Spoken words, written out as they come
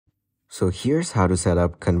So here's how to set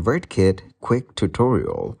up ConvertKit quick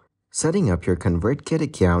tutorial. Setting up your ConvertKit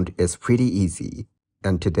account is pretty easy,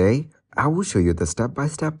 and today I will show you the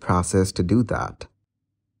step-by-step process to do that.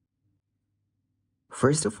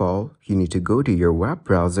 First of all, you need to go to your web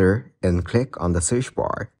browser and click on the search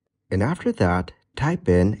bar, and after that, type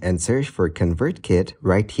in and search for ConvertKit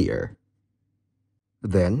right here.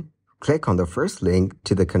 Then, click on the first link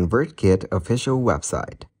to the ConvertKit official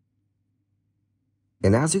website.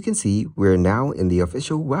 And as you can see, we're now in the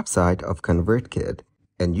official website of ConvertKit,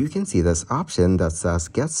 and you can see this option that says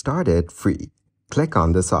Get Started Free. Click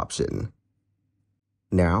on this option.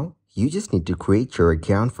 Now, you just need to create your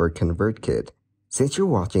account for ConvertKit. Since you're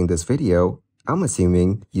watching this video, I'm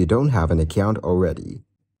assuming you don't have an account already.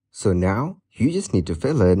 So now, you just need to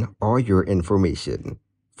fill in all your information.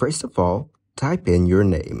 First of all, type in your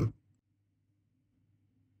name.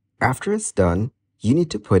 After it's done, you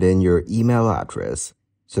need to put in your email address,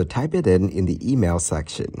 so type it in the email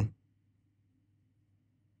section.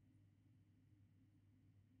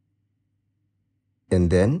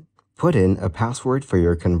 And then, put in a password for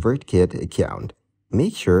your ConvertKit account.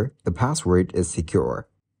 Make sure the password is secure.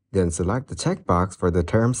 Then select the checkbox for the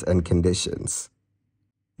terms and conditions.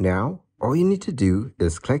 Now, all you need to do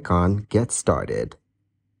is click on Get Started.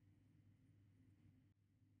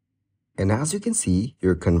 And as you can see,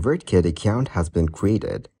 your ConvertKit account has been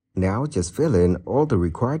created. Now just fill in all the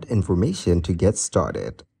required information to get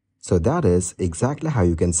started. So that is exactly how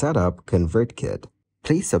you can set up ConvertKit.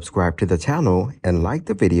 Please subscribe to the channel and like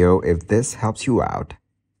the video if this helps you out.